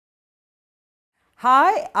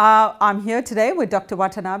Hi, I'm here today with Dr.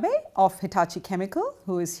 Watanabe of Hitachi Chemical,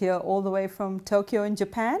 who is here all the way from Tokyo in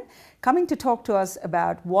Japan, coming to talk to us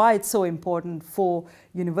about why it's so important for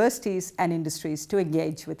universities and industries to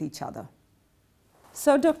engage with each other.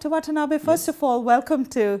 So, Dr. Watanabe, first of all, welcome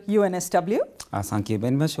to UNSW. Thank you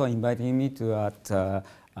very much for inviting me to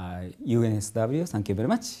UNSW. Thank you very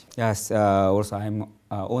much. Yes, also I'm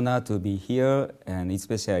honored to be here, and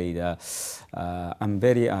especially I'm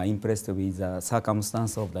very impressed with the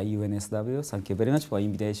circumstance of the UNSW. Thank you very much for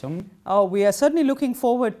invitation. Oh, we are certainly looking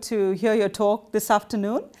forward to hear your talk this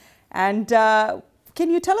afternoon. And can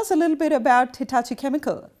you tell us a little bit about Hitachi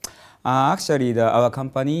Chemical? Actually, our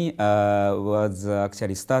company was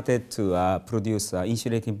actually started to produce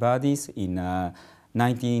insulating bodies in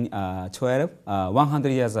 1912, 100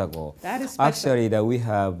 years ago. That is special. Actually, we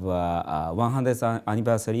have 100th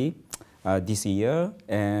anniversary this year,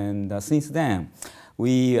 and since then,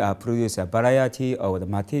 we produce a variety of the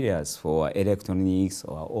materials for electronics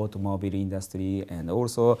or automobile industry, and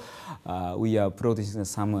also we are producing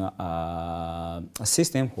some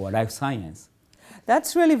system for life science.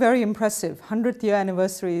 That's really very impressive. 100th year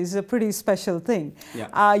anniversary is a pretty special thing.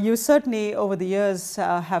 Yeah. You certainly over the years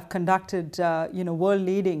have conducted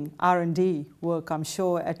world-leading R&D work, I'm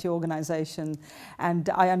sure, at your organization. And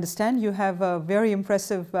I understand you have a very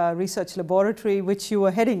impressive research laboratory which you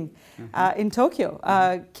were heading in Tokyo.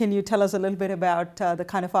 Can you tell us a little bit about the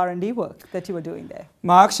kind of R&D work that you were doing there?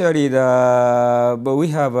 Well, actually, we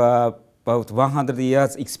have about 100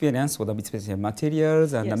 years experience with the special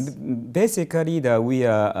materials, and yes. Basically we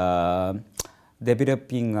are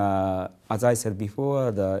developing, as I said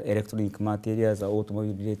before, the electronic materials,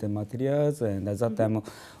 automobile related materials, and at that time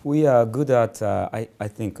we are good at, I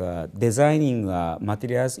think, designing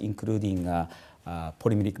materials, including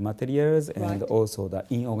polymeric materials and also the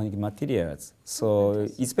inorganic materials. So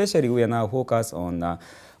especially we are now focused on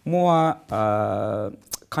more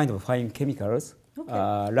kind of fine chemicals.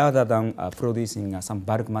 Rather than producing some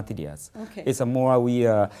bulk materials. It's more we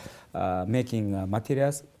are making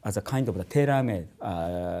materials as a kind of tailor-made,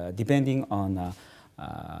 depending on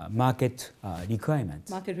market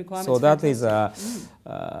requirements. So that is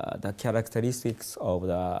the characteristics of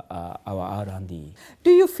our R&D.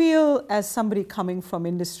 Do you feel, as somebody coming from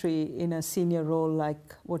industry in a senior role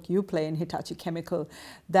like what you play in Hitachi Chemical,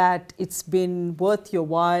 that it's been worth your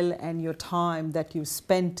while and your time that you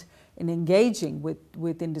spent in engaging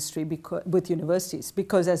with industry, with universities?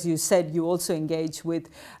 Because as you said, you also engage with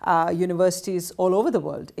universities all over the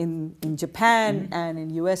world, in Japan and in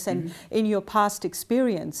US. And in your past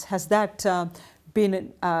experience, has that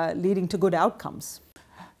been leading to good outcomes?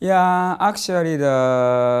 Yeah, actually,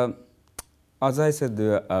 as I said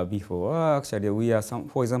before, actually we are,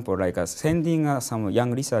 for example, like sending some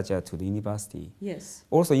young researcher to the university. Yes.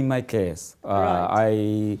 Also in my case,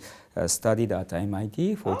 I studied at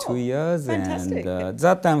MIT for 2 years, fantastic. And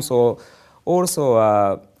that time, so also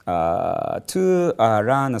to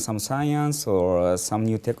learn some science or some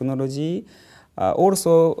new technology.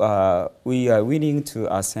 Also, we are willing to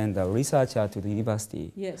send a researcher to the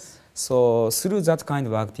university. Yes. So through that kind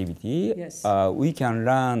of activity, yes. We can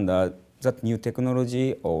learn that new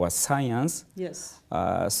technology or science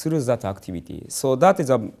through that activity. So that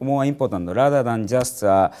is more important rather than just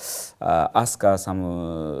ask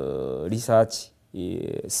some research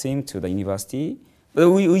thing to the university.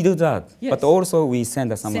 We do that, but also we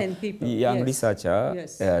send some young researcher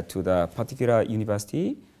to the particular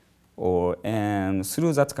university, and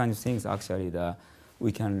through that kind of things, actually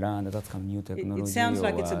we can learn that kind of new technology. It sounds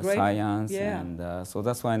like it's a great science, and so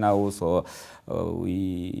that's why now also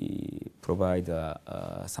we provide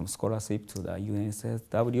some scholarship to the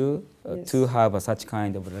UNSW to have such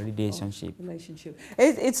kind of relationship.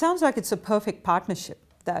 It sounds like it's a perfect partnership.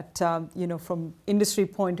 That from industry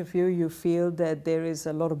point of view, you feel that there is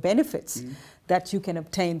a lot of benefits that you can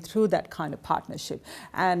obtain through that kind of partnership,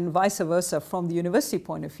 and vice versa from the university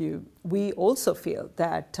point of view. We also feel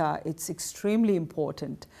that it's extremely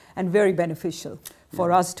important and very beneficial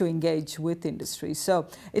for us to engage with industry. So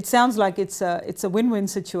it sounds like it's a win-win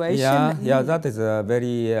situation. Yeah, that is a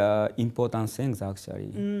very important thing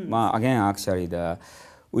actually. Again, actually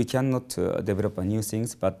we cannot develop new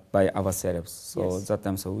things but by ourselves. So that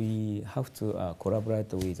time, so we have to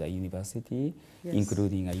collaborate with a university,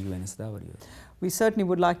 including a UNSW. We certainly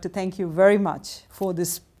would like to thank you very much for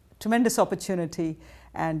this tremendous opportunity,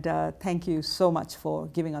 and thank you so much for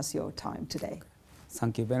giving us your time today.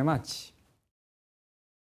 Thank you very much.